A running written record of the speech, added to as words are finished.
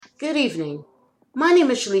Good evening. My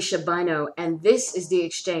name is Shalisha Bino, and this is The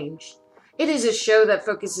Exchange. It is a show that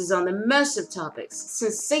focuses on immersive topics,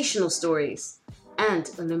 sensational stories, and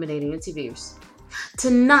illuminating interviews.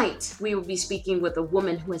 Tonight, we will be speaking with a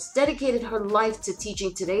woman who has dedicated her life to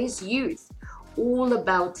teaching today's youth all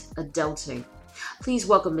about adulting. Please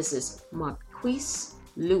welcome Mrs. Marquise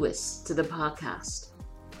Lewis to the podcast.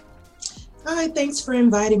 Hi, thanks for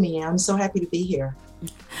inviting me. I'm so happy to be here.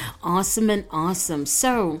 Awesome and awesome.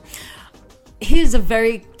 So, here's a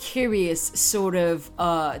very curious sort of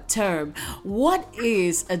term. What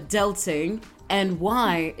is adulting and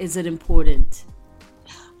why is it important?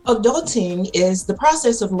 Adulting is the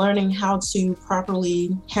process of learning how to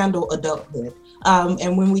properly handle adulthood.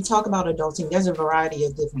 And when we talk about adulting, there's a variety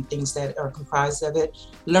of different things that are comprised of it.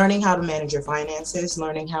 Learning how to manage your finances,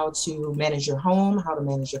 learning how to manage your home, how to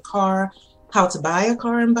manage your car, how to buy a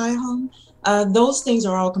car and buy a home. Those things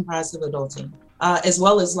are all comprised of adulting, as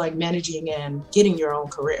well as like managing and getting your own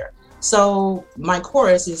career. So my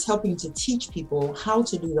course is helping to teach people how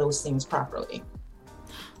to do those things properly.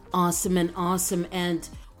 Awesome and awesome. And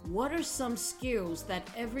what are some skills that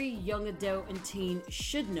every young adult and teen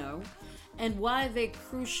should know, and why are they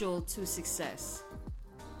crucial to success?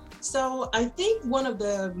 So I think one of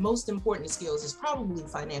the most important skills is probably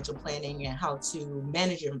financial planning and how to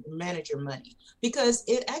manage your money, because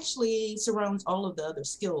it actually surrounds all of the other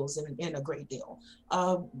skills in a great deal.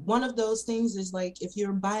 One of those things is like if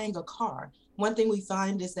you're buying a car, one thing we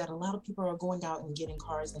find is that a lot of people are going out and getting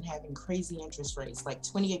cars and having crazy interest rates, like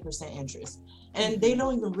 28% interest. And they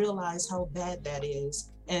don't even realize how bad that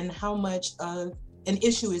is and how much an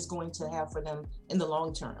issue is going to have for them in the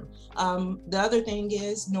long term. The other thing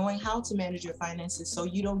is knowing how to manage your finances so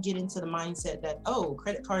you don't get into the mindset that, oh,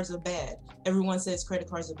 credit cards are bad. Everyone says credit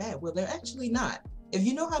cards are bad. Well, they're actually not. If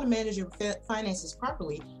you know how to manage your finances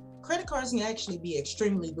properly, credit cards can actually be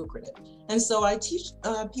extremely lucrative. And so I teach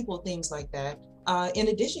people things like that. In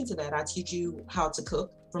addition to that, I teach you how to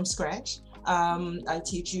cook from scratch. I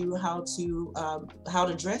teach you how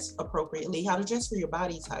to dress appropriately, how to dress for your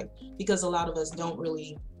body type, because a lot of us don't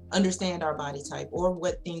really understand our body type or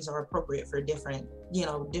what things are appropriate for different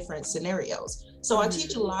scenarios. So I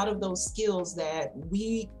teach a lot of those skills that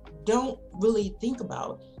we don't really think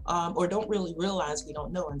about or don't really realize we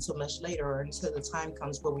don't know until much later, or until the time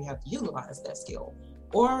comes where we have to utilize that skill.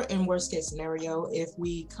 Or in worst case scenario, if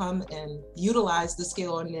we come and utilize the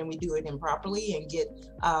skill and then we do it improperly and get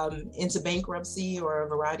into bankruptcy or a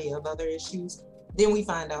variety of other issues, then we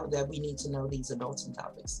find out that we need to know these adulting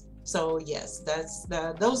topics. So yes,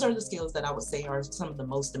 those are the skills that I would say are some of the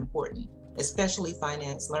most important, especially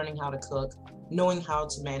finance, learning how to cook, knowing how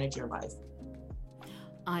to manage your life.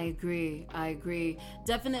 I agree.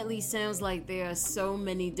 Definitely sounds like there are so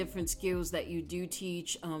many different skills that you do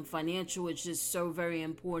teach. Financial is just so very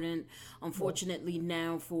important. Unfortunately,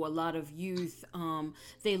 now for a lot of youth,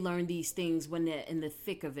 they learn these things when they're in the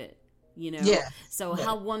thick of it. Yeah. So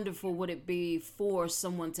how wonderful would it be for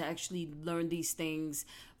someone to actually learn these things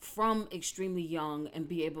from extremely young and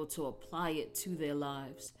be able to apply it to their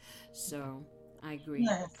lives? So I agree.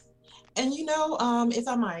 Yes. And if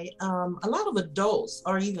I might, a lot of adults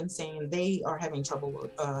are even saying they are having trouble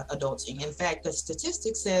with adulting. In fact, the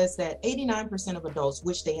statistic says that 89% of adults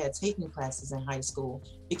wish they had taken classes in high school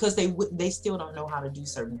because they still don't know how to do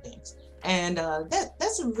certain things. And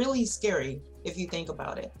that's really scary if you think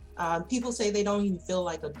about it. People say they don't even feel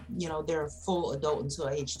like they're a full adult until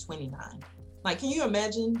age 29. Like, can you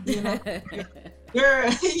imagine? You've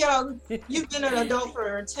been an adult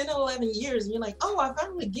for 10 or 11 years, and you're like, oh, I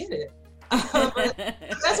finally get it. But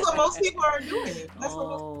that's what most people are doing.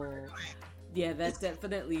 Yeah, that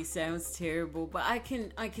definitely sounds terrible, but I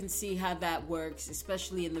can see how that works,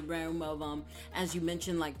 especially in the realm of as you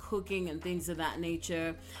mentioned, like cooking and things of that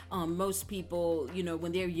nature. Most people,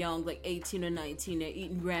 when they're young, like 18 or 19, they're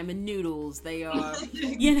eating ramen noodles. They are,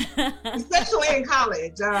 especially in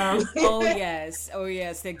college. Oh yes,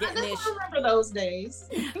 they're getting I remember those days.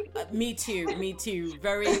 Me too.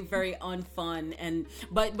 Very, very unfun.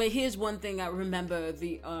 But here's one thing I remember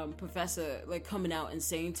the professor like coming out and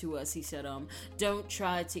saying to us. He said, don't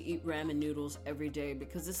try to eat ramen noodles every day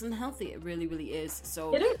because it's unhealthy. It really, really is.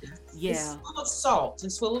 So it is. Yeah, it's full of salt.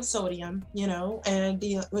 It's full of sodium. And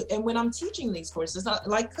when I'm teaching these courses,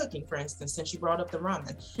 like cooking, for instance, since you brought up the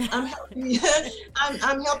ramen,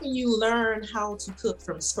 I'm helping you learn how to cook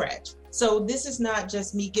from scratch. So this is not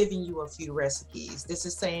just me giving you a few recipes. This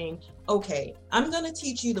is saying, okay, I'm going to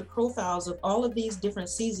teach you the profiles of all of these different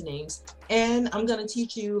seasonings, and I'm going to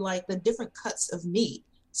teach you like the different cuts of meat.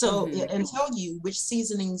 So and tell you which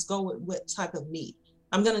seasonings go with what type of meat.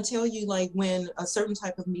 I'm going to tell you like when a certain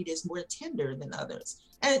type of meat is more tender than others.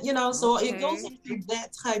 And, so it goes into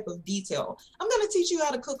that type of detail. I'm going to teach you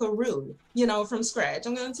how to cook a roux, from scratch.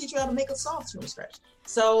 I'm going to teach you how to make a sauce from scratch.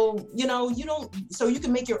 So, so you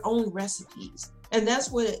can make your own recipes. And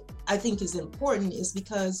that's what I think is important, is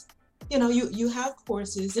because, you have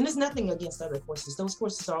courses, and there's nothing against other courses. Those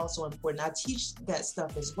courses are also important. I teach that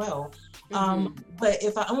stuff as well. But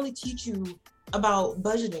if I only teach you about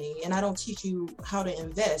budgeting and I don't teach you how to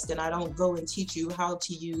invest, and I don't go and teach you how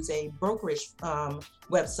to use a brokerage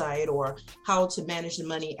website, or how to manage the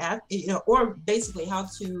money or basically how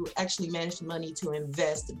to actually manage the money to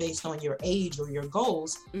invest based on your age or your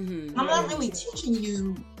goals, I'm not really teaching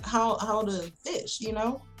you how to fish.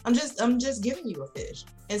 I'm just giving you a fish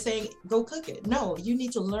and saying, go cook it. No, you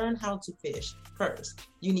need to learn how to fish first.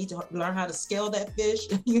 You need to learn how to scale that fish,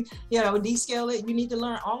 descale it. You need to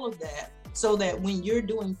learn all of that, so that when you're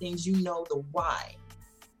doing things, you know the why.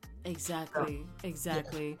 Exactly. Yeah.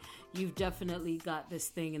 You've definitely got this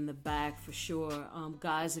thing in the bag for sure.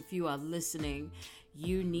 Guys, if you are listening,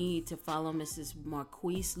 you need to follow Mrs.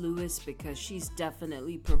 Marquise Lewis, because she's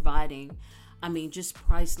definitely providing, just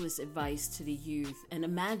priceless advice to the youth. And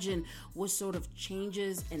imagine what sort of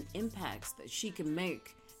changes and impacts that she can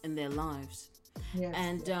make in their lives. Yes.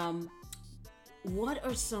 And what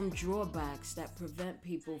are some drawbacks that prevent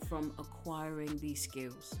people from acquiring these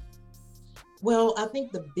skills? Well, I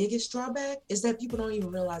think the biggest drawback is that people don't even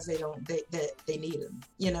realize that they need them.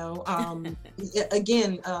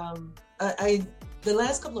 Again, the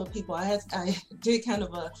last couple of people I did kind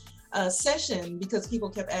of a session, because people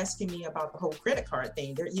kept asking me about the whole credit card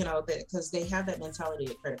thing. Because they have that mentality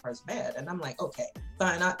that credit cards bad, and I'm like, okay,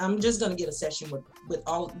 fine. I'm just going to get a session with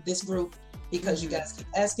all this group, because you guys keep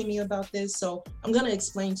asking me about this. So I'm going to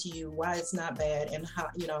explain to you why it's not bad, and how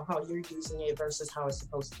you're using it versus how it's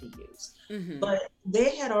supposed to be used. But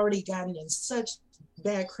they had already gotten in such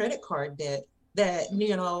bad credit card debt that,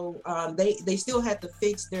 they still had to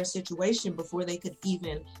fix their situation before they could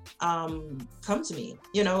even come to me,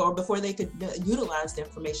 or before they could utilize the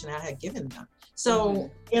information I had given them.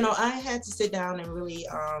 So, I had to sit down and really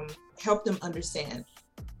help them understand.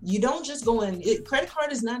 You don't just go in. Credit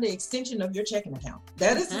card is not an extension of your checking account.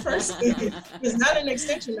 That is the first thing. It's not an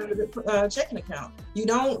extension of the checking account. You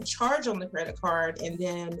don't charge on the credit card and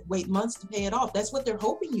then wait months to pay it off. That's what they're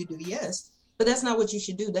hoping you do, yes. But that's not what you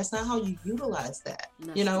should do. That's not how you utilize that.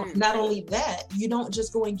 True. Not only that, you don't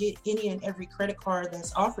just go and get any and every credit card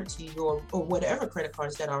that's offered to you, or whatever credit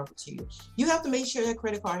cards that are offered to you. You have to make sure that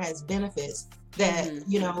credit card has benefits that,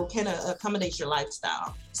 can accommodate your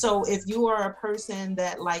lifestyle. So if you are a person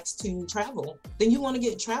that likes to travel, then you want to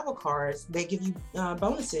get travel cards that give you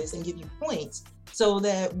bonuses and give you points, so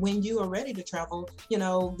that when you are ready to travel,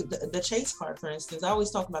 the Chase card, for instance. I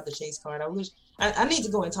always talk about the Chase card. I need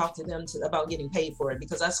to go and talk to them about getting paid for it,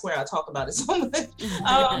 because I swear I talk about it so much.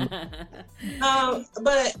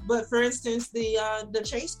 But for instance, the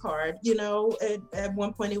Chase card, at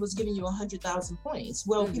one point it was giving you 100,000 points.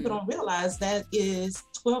 Well, people don't realize that is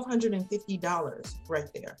 $1,250 right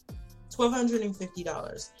there.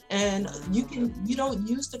 $1,250, and you don't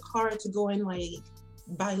use the card to go and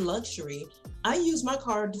buy luxury. I use my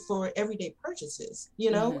card for everyday purchases,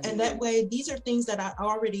 and that way these are things that I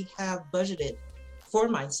already have budgeted for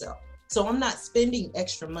myself. So I'm not spending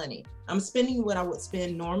extra money. I'm spending what I would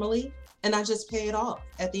spend normally, and I just pay it off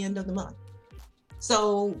at the end of the month.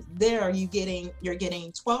 So there you're getting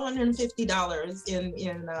 $1,250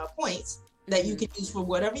 in points that you can use for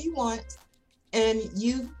whatever you want, and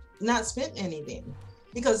you not spent anything,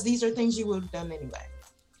 because these are things you would have done anyway.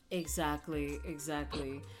 Exactly.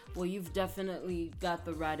 Well, you've definitely got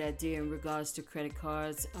the right idea in regards to credit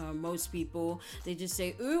cards. Most people, they just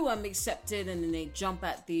say, ooh, I'm accepted, and then they jump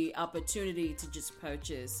at the opportunity to just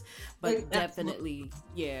purchase. But definitely,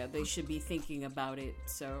 yeah, they should be thinking about it.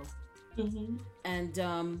 So,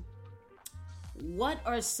 and what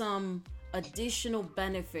are some additional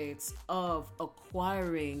benefits of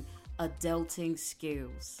acquiring adulting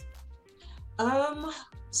skills?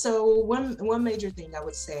 So one major thing I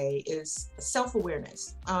would say is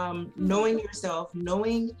self-awareness, knowing yourself,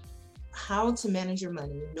 knowing how to manage your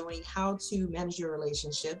money, knowing how to manage your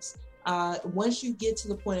relationships. Once you get to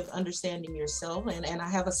the point of understanding yourself, and I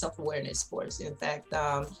have a self-awareness course, in fact,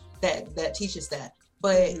 that teaches that,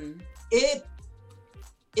 but it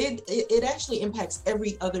actually impacts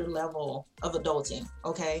every other level of adulting.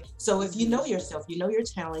 Okay. So if you know yourself, you know your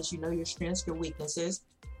talents, you know your strengths, your weaknesses,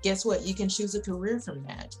 guess what? You can choose a career from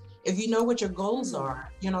that. If you know what your goals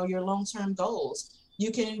are, your long-term goals,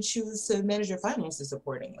 you can choose to manage your finances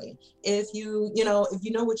accordingly. If you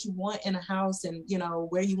know what you want in a house and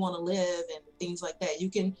where you want to live and things like that, you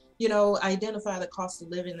can identify the cost of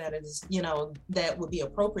living that is that would be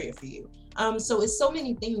appropriate for you. So it's so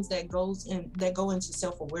many things that go into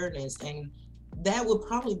self-awareness, and that would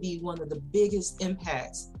probably be one of the biggest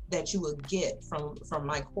impacts that you would get from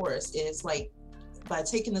my course, is like by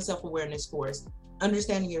taking the self-awareness course,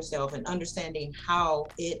 understanding yourself and understanding how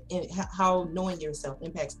knowing yourself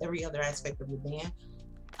impacts every other aspect of your being.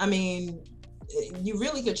 I mean, you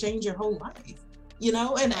really could change your whole life,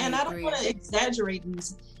 and I don't want to exaggerate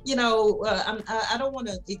these, I don't want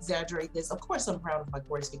to exaggerate this. Of course, I'm proud of my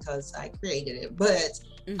course because I created it, but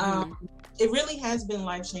it really has been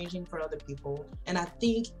life-changing for other people. And I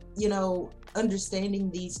think,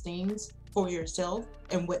 understanding these things for yourself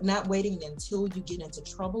and not waiting until you get into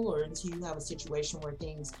trouble or until you have a situation where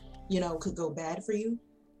things, could go bad for you.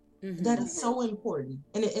 That is so important.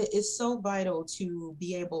 And it's so vital to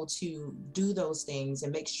be able to do those things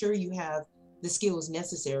and make sure you have the skills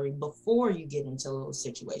necessary before you get into those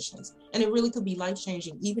situations. And it really could be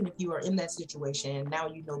life-changing, even if you are in that situation and now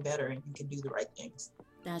you know better and you can do the right things.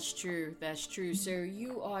 That's true. So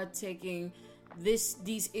you are taking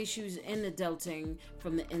these issues in adulting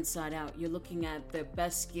from the inside out. You're looking at their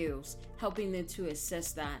best skills, helping them to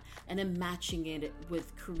assess that, and then matching it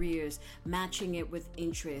with careers, matching it with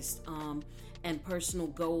interest, and personal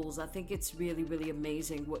goals. I think it's really, really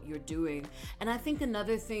amazing what you're doing. And I think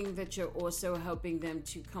another thing that you're also helping them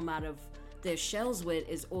to come out of their shells with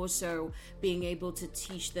is also being able to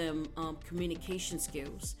teach them communication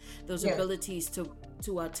skills, those abilities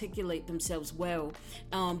to articulate themselves well.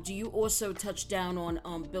 Do you also touch down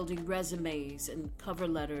on building resumes and cover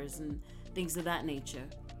letters and things of that nature?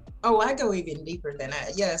 Oh, I go even deeper than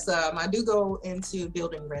that. Yes, I do go into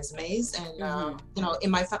building resumes, and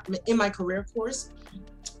in my career course.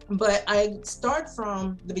 But I start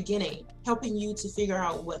from the beginning, helping you to figure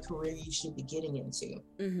out what career you should be getting into.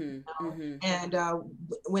 And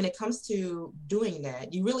when it comes to doing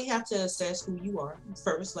that, you really have to assess who you are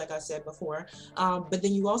first, like I said before. But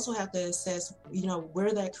then you also have to assess,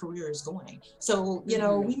 where that career is going. So,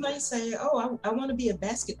 we might say, oh, I want to be a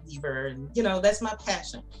basket weaver, and, that's my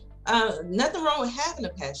passion. Nothing wrong with having a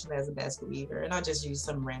passion as a basket weaver, and I just use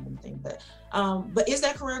some random thing, but is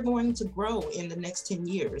that career going to grow in the next 10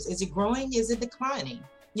 years? Is it growing? Is it declining?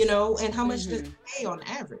 And how much does it pay on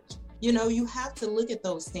average? You have to look at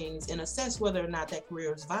those things and assess whether or not that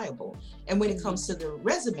career is viable. And when it comes to the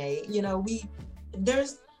resume,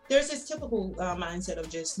 there's this typical mindset of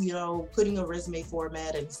just, putting a resume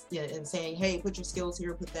format and saying, hey, put your skills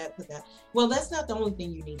here, put that. Well, that's not the only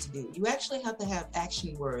thing you need to do. You actually have to have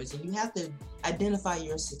action words, and you have to identify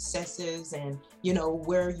your successes and,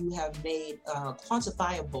 where you have made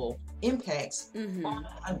quantifiable impacts,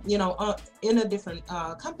 in a different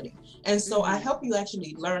company. And so I help you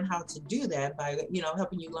actually learn how to do that by,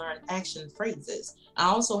 helping you learn action phrases. I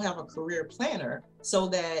also have a career planner so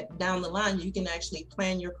that down the line, you can actually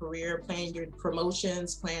plan your career, plan your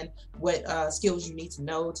promotions, plan what skills you need to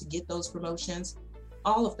know to get those promotions,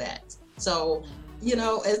 all of that. So,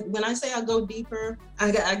 when I say I go deeper,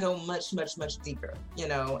 I go much, much, much deeper,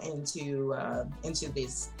 into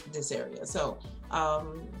this area. So,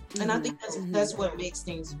 and I think that's what makes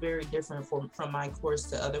things very different from my course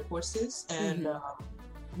to other courses, and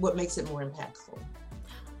what makes it more impactful.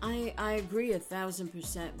 I agree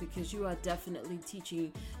 1,000%, because you are definitely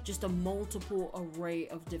teaching just a multiple array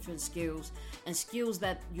of different skills, and skills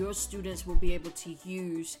that your students will be able to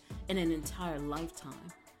use in an entire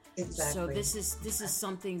lifetime. Exactly. So this is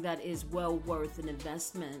something that is well worth an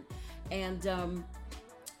investment. And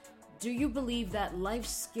do you believe that life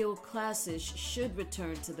skill classes should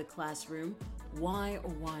return to the classroom? Why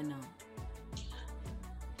or why not?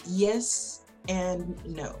 Yes and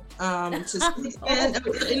no. And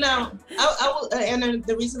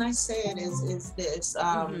the reason I say it is this.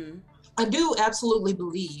 I do absolutely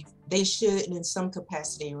believe they should, in some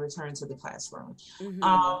capacity, return to the classroom.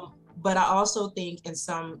 But I also think in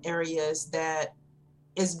some areas that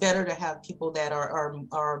it's better to have people that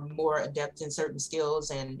are more adept in certain skills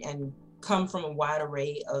and come from a wide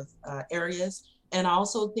array of areas. And I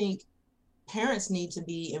also think parents need to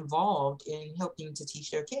be involved in helping to teach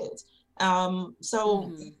their kids.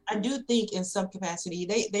 So I do think in some capacity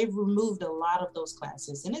they've removed a lot of those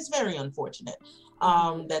classes, and it's very unfortunate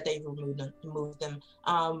that they've removed them.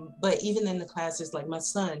 But even in the classes, like my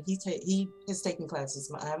son, he is taking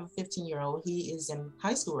classes. I have a 15-year-old. He is in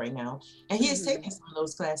high school right now, and he is taking some of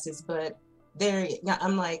those classes. But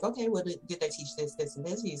I'm like, okay, well, did they teach this, and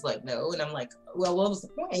this? He's like, no, and I'm like, well, what was the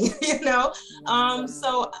point?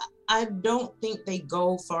 So I don't think they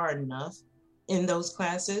go far enough in those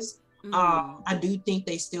classes. I do think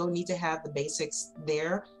they still need to have the basics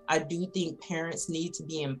there. I do think parents need to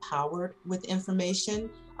be empowered with information,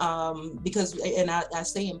 because, and I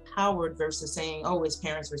say empowered versus saying, oh, it's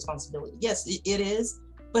parents' responsibility. Yes, it is.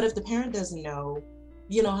 But if the parent doesn't know,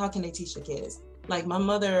 how can they teach the kids? Like my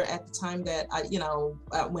mother at the time that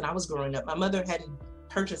when I was growing up, my mother hadn't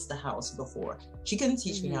purchased a house before. She couldn't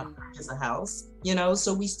teach me how to purchase a house,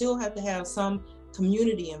 so we still have to have some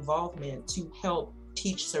community involvement to help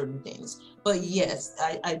teach certain things. But yes,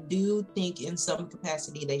 I do think in some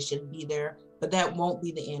capacity they should be there, but that won't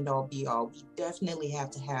be the end all be all. We definitely have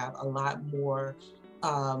to have a lot more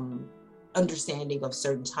understanding of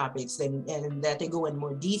certain topics and that they go in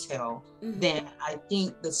more detail than I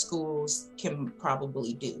think the schools can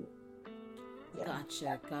probably do. Yeah.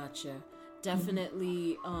 Gotcha.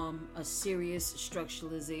 Definitely a serious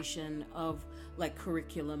structuralization of like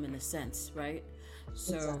curriculum in a sense, right?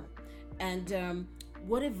 So, exactly. And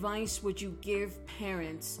what advice would you give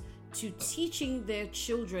parents to teaching their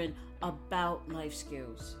children about life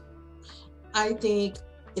skills? I think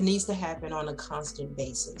it needs to happen on a constant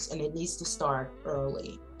basis, and it needs to start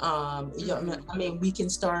early. I mean, we can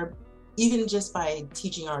start even just by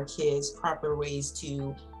teaching our kids proper ways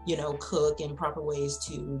to, cook and proper ways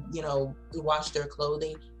to, wash their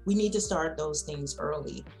clothing. We need to start those things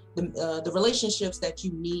early. The relationships that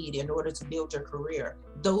you need in order to build your career,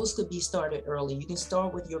 those could be started early. You can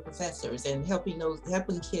start with your professors and helping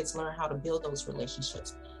kids learn how to build those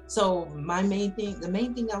relationships. So the main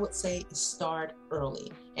thing I would say is start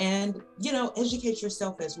early and, educate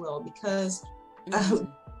yourself as well, because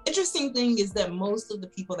interesting thing is that most of the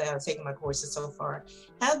people that have taken my courses so far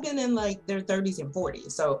have been in like their 30s and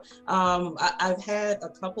 40s. So I've had a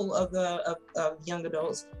couple of young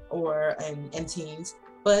adults and teens,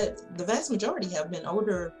 but the vast majority have been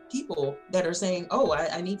older people that are saying, oh,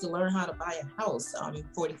 I need to learn how to buy a house. I'm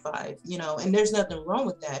 45, and there's nothing wrong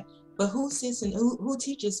with that. But who sits and who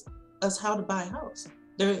teaches us how to buy a house?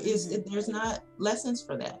 There's not lessons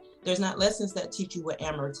for that. There's not lessons that teach you what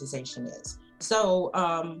amortization is. So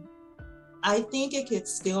I think it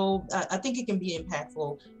can be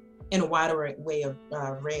impactful in a wider array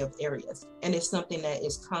of areas. And it's something that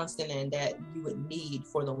is constant and that you would need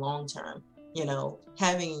for the long term.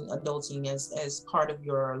 Having adulting as part of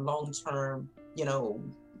your long-term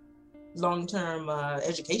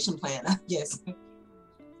education plan, I guess.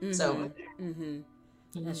 So.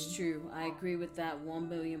 That's true. I agree with that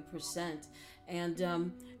 1,000,000%.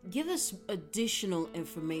 And give us additional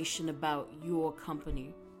information about your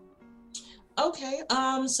company. Okay.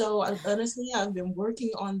 So honestly, I've been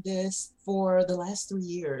working on this for the last 3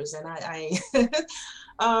 years, and I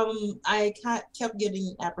kept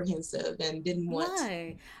getting apprehensive and didn't want.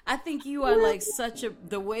 Why? I think you are like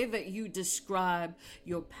the way that you describe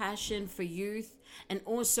your passion for youth and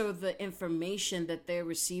also the information that they're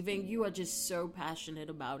receiving. You are just so passionate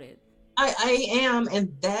about it. I am,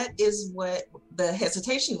 and that is what the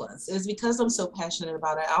hesitation was, is because I'm so passionate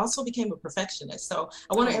about it. I also became a perfectionist, so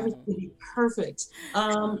I wanted everything to be perfect.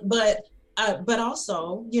 But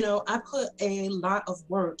also, I put a lot of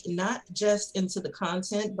work, not just into the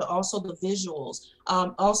content, but also the visuals.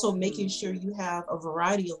 Also making sure you have a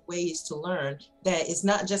variety of ways to learn, that it's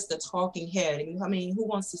not just a talking head. I mean, who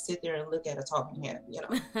wants to sit there and look at a talking head,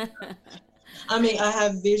 I mean, I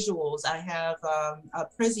have visuals. I have a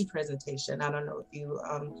presentation. I don't know if you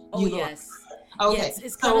yes. Okay. Yes,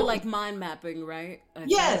 it's kind of like mind mapping, right?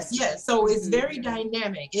 Yes. So it's very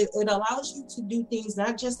dynamic. It allows you to do things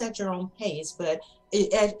not just at your own pace, but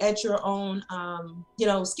at your own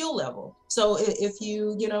skill level. So if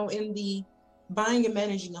you in the buying and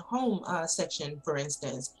managing a home section, for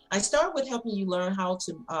instance, I start with helping you learn how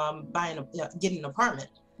to get an apartment.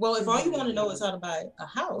 Well, if all you want to know is how to buy a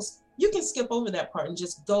house, you can skip over that part and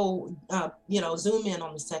just go, zoom in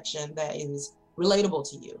on the section that is relatable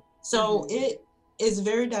to you. So it is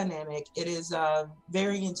very dynamic. It is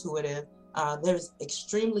very intuitive. There's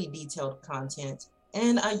extremely detailed content.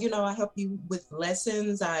 And I help you with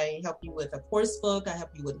lessons. I help you with a course book. I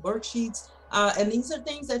help you with worksheets. And these are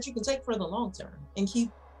things that you can take for the long term and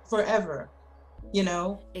keep forever.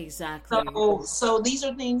 Exactly. So these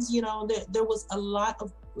are things, there was a lot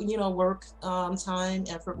of work, time,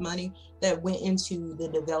 effort, money that went into the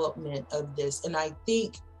development of this. And I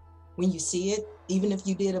think when you see it, even if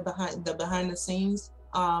you did behind the scenes,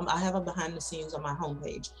 I have a behind the scenes on my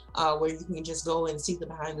homepage where you can just go and see the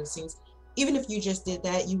behind the scenes. Even if you just did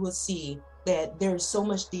that, you will see that there's so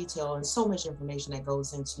much detail and so much information that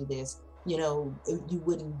goes into this. You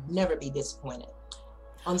would never be disappointed.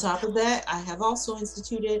 On top of that, I have also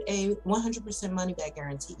instituted a 100% money back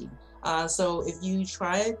guarantee. So if you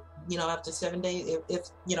try it, after 7 days,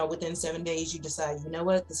 if within 7 days you decide, you know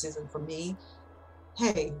what, this isn't for me,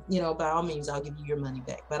 hey, by all means, I'll give you your money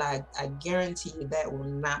back. But I guarantee you that will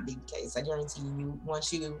not be the case. I guarantee you,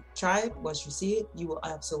 once you try it, once you see it, you will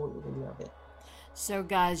absolutely love it. So,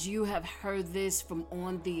 guys, you have heard this from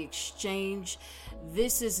On the Exchange.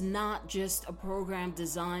 This is not just a program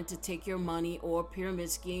designed to take your money or a pyramid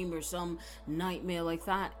scheme or some nightmare like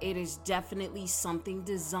that. It is definitely something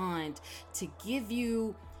designed to give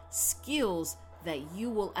you skills that you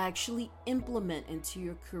will actually implement into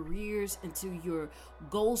your careers, into your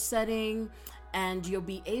goal setting, and you'll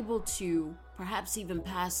be able to perhaps even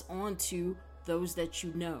pass on to those that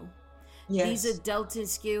you know. Yes. These adulting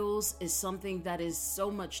skills is something that is so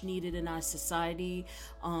much needed in our society.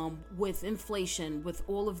 With inflation, with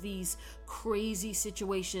all of these crazy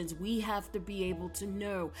situations, we have to be able to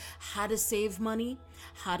know how to save money,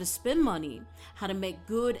 how to spend money, how to make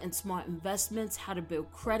good and smart investments, how to build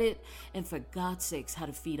credit, and for God's sakes, how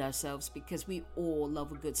to feed ourselves, because we all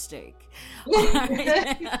love a good steak.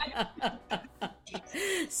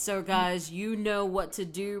 So, guys, you know what to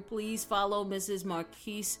do. Please follow Mrs.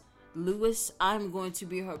 Marquise Lewis. I'm going to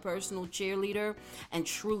be her personal cheerleader and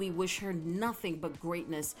truly wish her nothing but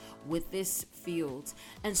greatness with this field.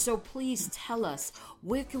 And so please tell us,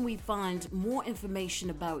 where can we find more information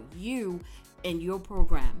about you and your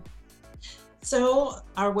program? So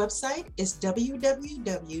our website is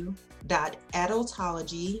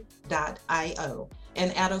www.adultology.io,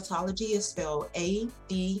 and Adultology is spelled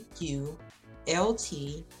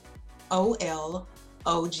ADULTOLOGY.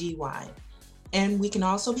 And we can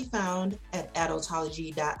also be found at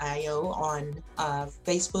adultology.io on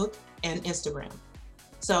Facebook and Instagram.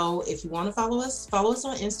 So if you want to follow us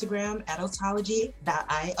on Instagram,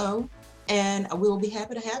 adultology.io, and we will be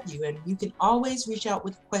happy to have you. And you can always reach out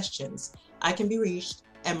with questions. I can be reached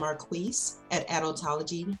at Marquise at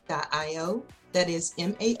adultology.io. That is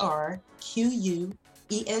MARQUESE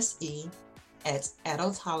at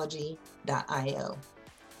adultology.io.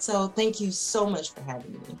 So thank you so much for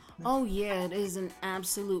having me. Oh, yeah, it is an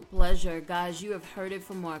absolute pleasure. Guys, you have heard it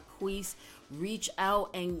from Marquise. Reach out,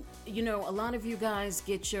 and a lot of you guys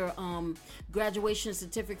get your graduation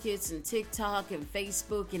certificates and TikTok and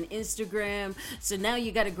Facebook and Instagram. So now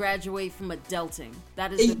you got to graduate from adulting.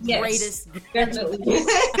 That is the greatest. Definitely.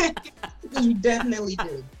 You definitely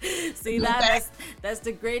do. See, that's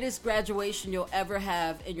the greatest graduation you'll ever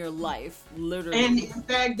have in your life, literally. And in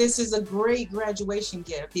fact, this is a great graduation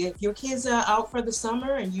gift. If your kids are out for the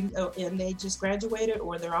summer and they just graduated,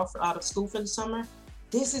 or they're out of school for the summer,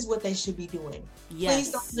 this is what they should be doing. Yes.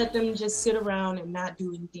 Please don't let them just sit around and not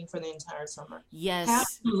do anything for the entire summer. Yes. Have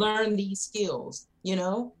to learn these skills,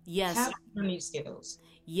 Yes. Have to learn these skills.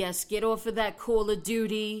 Yes, get off of that Call of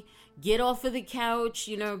Duty. Get off of the couch,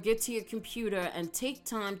 get to your computer and take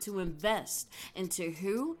time to invest into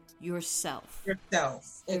who? Yourself.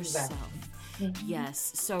 Exactly. Mm-hmm.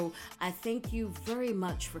 Yes. So I thank you very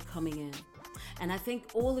much for coming in. And I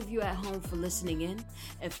thank all of you at home for listening in.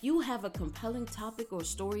 If you have a compelling topic or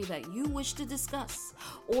story that you wish to discuss,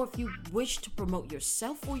 or if you wish to promote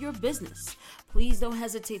yourself or your business, please don't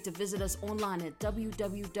hesitate to visit us online at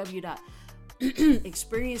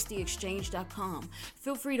www.experiencetheexchange.com.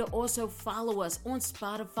 Feel free to also follow us on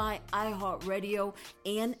Spotify, iHeartRadio,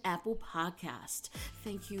 and Apple Podcast.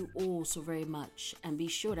 Thank you all so very much, and be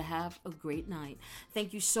sure to have a great night.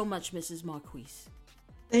 Thank you so much, Mrs. Marquise.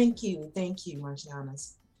 Thank you,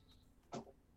 Marcianas.